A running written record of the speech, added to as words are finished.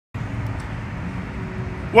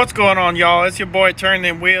What's going on, y'all? It's your boy Turn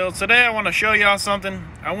Them Wheels. Today I want to show y'all something.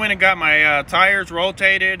 I went and got my tires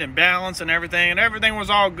rotated and balanced and everything was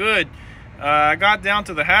all good. I got down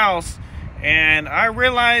to the house and I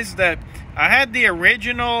realized that I had the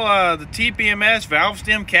original the TPMS valve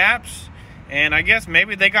stem caps, and I guess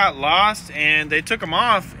maybe they got lost and they took them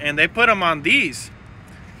off and they put them on these.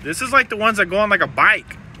 This is like the ones that go on like a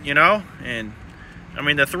bike, you know, and I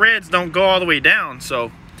mean the threads don't go all the way down.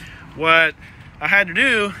 So what I had to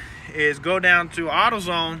do is go down to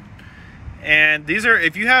AutoZone, and these are,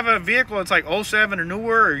 if you have a vehicle that's like 07 or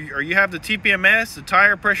newer, or you have the TPMS, the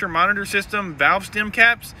tire pressure monitor system valve stem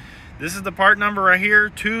caps, this is the part number right here,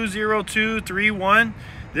 20231.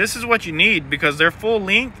 This is what you need because they're full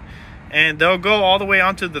length and they'll go all the way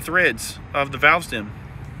onto the threads of the valve stem.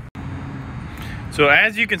 So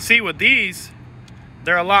as you can see with these,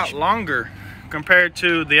 they're a lot longer compared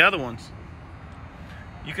to the other ones.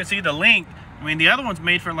 You can see the length. I mean, the other one's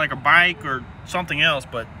made for like a bike or something else,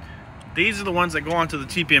 but these are the ones that go onto the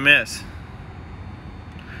TPMS.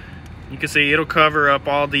 You can see it'll cover up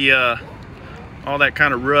all the all that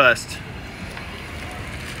kind of rust.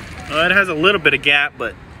 It has a little bit of gap,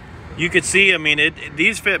 but you could see, I mean,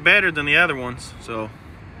 these fit better than the other ones. So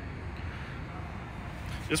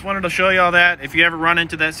just wanted to show y'all that if you ever run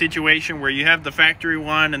into that situation where you have the factory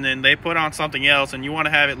one and then they put on something else and you want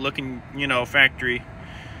to have it looking, you know, factory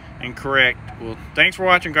and correct. Well, thanks for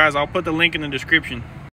watching, guys. I'll put the link in the description.